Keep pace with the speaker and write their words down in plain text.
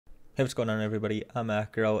Hey, what's going on, everybody? I'm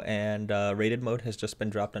Acro, and rated mode has just been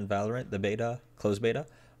dropped on Valorant, the beta, closed beta.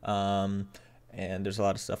 Um, and there's a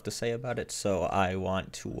lot of stuff to say about it, so I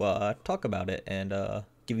want to talk about it and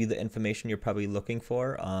give you the information you're probably looking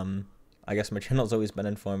for. I guess my channel's always been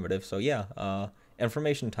informative, so yeah,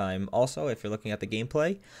 information time. Also, if you're looking at the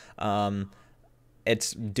gameplay,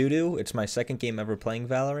 it's doo-doo. It's my second game ever playing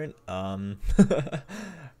Valorant.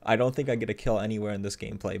 I don't think I get a kill anywhere in this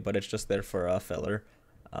gameplay, but it's just there for a filler.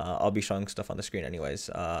 I'll be showing stuff on the screen anyways.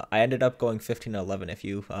 I ended up going 15-11 if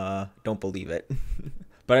you don't believe it.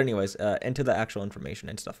 But anyways, into the actual information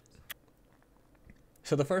and stuff.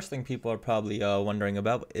 So the first thing people are probably wondering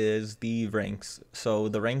about is the ranks. So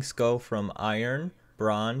the ranks go from iron,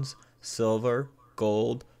 bronze, silver,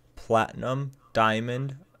 gold, platinum,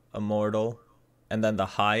 diamond, immortal, and then the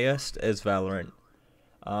highest is Valorant.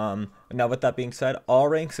 Now with that being said, all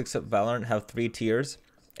ranks except Valorant have 3 tiers.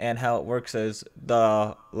 And how it works is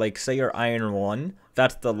say you're iron 1,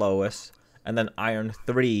 that's the lowest, and then iron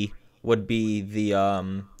 3 would be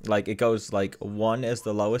the it goes like 1 is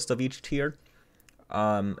the lowest of each tier,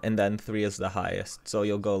 and then 3 is the highest. So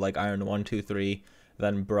you'll go like iron 1 2 3,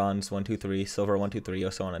 then bronze 1 2 3, silver 1 2 3,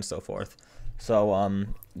 or so on and so forth. So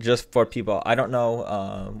just for people, I don't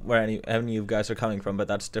know where any of you guys are coming from, but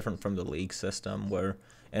that's different from the league system, where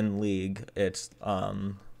in league it's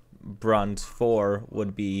bronze 4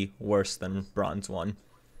 would be worse than bronze 1.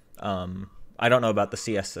 I don't know about the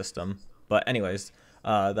CS system, but anyways,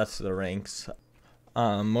 that's the ranks.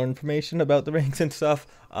 More information about the ranks and stuff.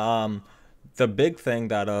 The big thing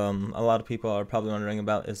that a lot of people are probably wondering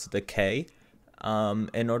about is decay.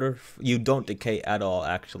 You don't decay at all,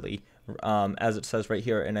 actually. As it says right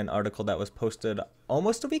here in an article that was posted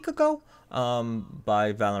almost a week ago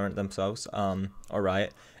by Valorant themselves, or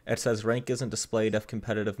Riot. It says rank isn't displayed if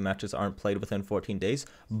competitive matches aren't played within 14 days,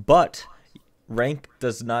 but rank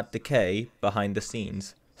does not decay behind the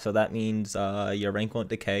scenes. So that means your rank won't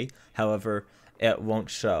decay, however, it won't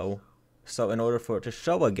show. So in order for it to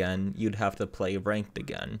show again, you'd have to play ranked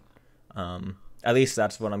again. At least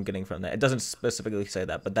that's what I'm getting from that. It doesn't specifically say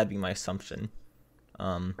that, but that'd be my assumption.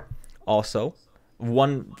 Also,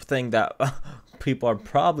 one thing that people are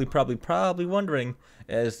probably wondering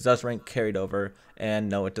is, does rank carried over? And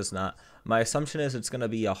no, it does not. My assumption is it's going to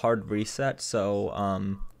be a hard reset,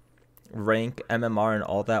 so rank, MMR, and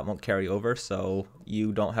all that won't carry over, so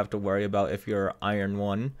you don't have to worry about if you're iron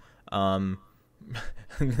 1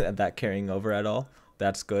 that carrying over at all.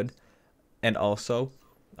 That's good. And also,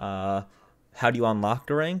 how do you unlock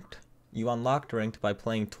the ranked? You unlocked ranked by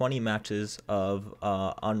playing 20 matches of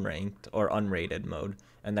unranked or unrated mode,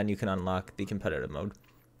 and then you can unlock the competitive mode.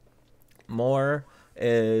 More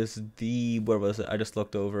is where was it? I just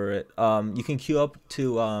looked over it. You can queue up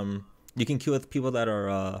to you can queue with people that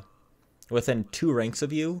are within 2 ranks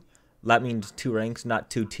of you. That means 2 ranks, not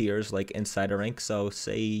 2 tiers like inside a rank. So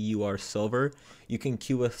say you are silver, you can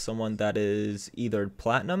queue with someone that is either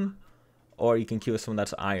platinum, or you can queue with someone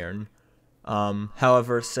that's iron.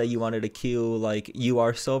 However, say you wanted to queue like you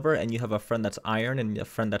are silver and you have a friend that's iron and a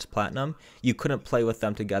friend that's platinum, you couldn't play with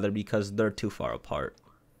them together because they're too far apart.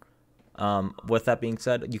 With that being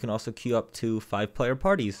said, you can also queue up to 5-player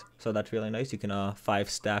parties, so that's really nice. You can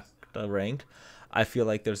 5-stack the ranked. I feel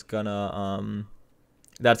like there's gonna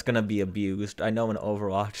that's gonna be abused. I know in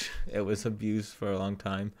Overwatch it was abused for a long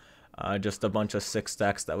time. Just a bunch of 6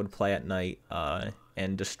 stacks that would play at night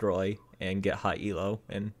and destroy and get high elo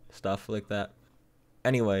and stuff like that.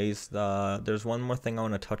 Anyways, there's one more thing I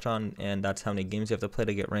want to touch on, and that's how many games you have to play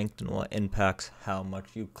to get ranked and what impacts how much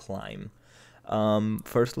you climb.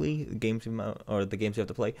 Firstly, the games you have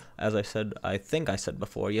to play. As I think I said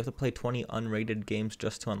before, you have to play 20 unrated games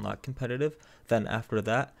just to unlock competitive. Then after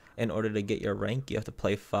that, in order to get your rank, you have to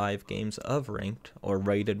play 5 games of ranked or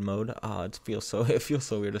rated mode. It feels so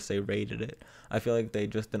weird to say rated it. I feel like they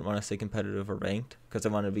just didn't want to say competitive or ranked because they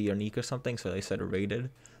wanted to be unique or something, so they said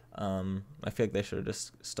rated. I feel like they should have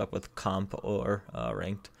just stuck with comp or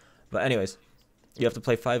ranked. But anyways, you have to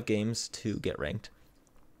play 5 games to get ranked.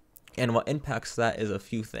 And what impacts that is a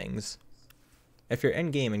few things. If you're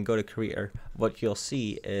in game and go to career, what you'll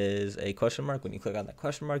see is a question mark. When you click on that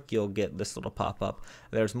question mark, you'll get this little pop-up.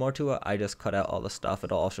 There's more to it. I just cut out all the stuff.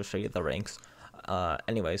 It'll also show you the ranks.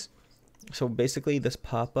 Anyways, so basically this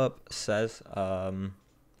pop-up says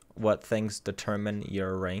what things determine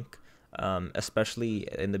your rank, especially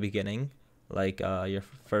in the beginning, like your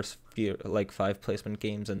first few, like 5 placement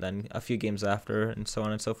games, and then a few games after, and so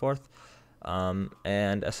on and so forth.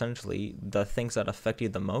 And essentially the things that affect you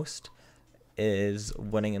the most is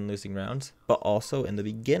winning and losing rounds, but also in the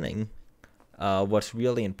beginning, what's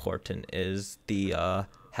really important is the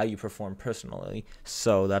how you perform personally.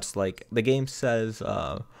 So that's like the game says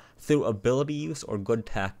through ability use or good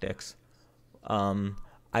tactics.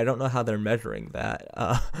 I don't know how they're measuring that.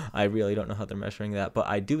 I really don't know how they're measuring that, but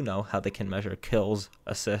I do know how they can measure kills,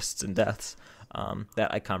 assists, and deaths.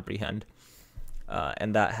 That I comprehend,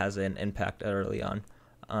 and that has an impact early on.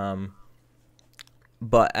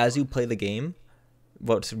 But as you play the game,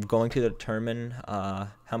 what's going to determine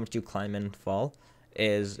how much you climb and fall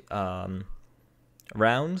is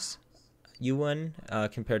rounds you win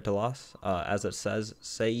compared to loss. As it says,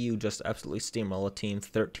 say you just absolutely steamroll a team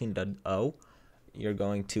 13-0, you're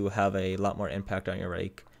going to have a lot more impact on your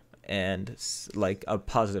rank, and like a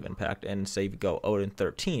positive impact. And say you go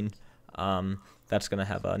 0-13, that's going to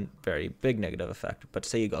have a very big negative effect. But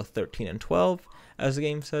say you go 13-12, as the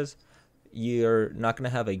game says, you're not going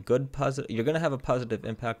to have a good positive. You're going to have a positive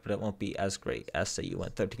impact, but it won't be as great as say you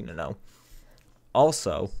went 13-0.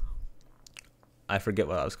 Also, I forget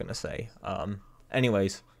what I was going to say.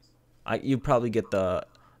 Anyways, you probably get the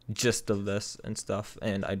gist of this and stuff,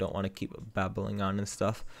 and I don't want to keep babbling on and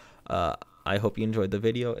stuff. I hope you enjoyed the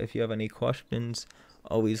video. If you have any questions,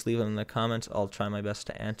 always leave them in the comments. I'll try my best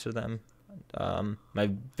to answer them. My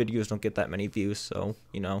videos don't get that many views, so,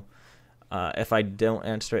 you know, if I don't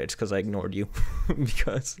answer it, it's because I ignored you,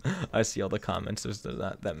 because I see all the comments. There's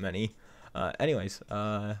not that many. Anyways,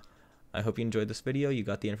 I hope you enjoyed this video. You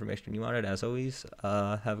got the information you wanted. As always,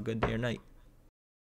 have a good day or night.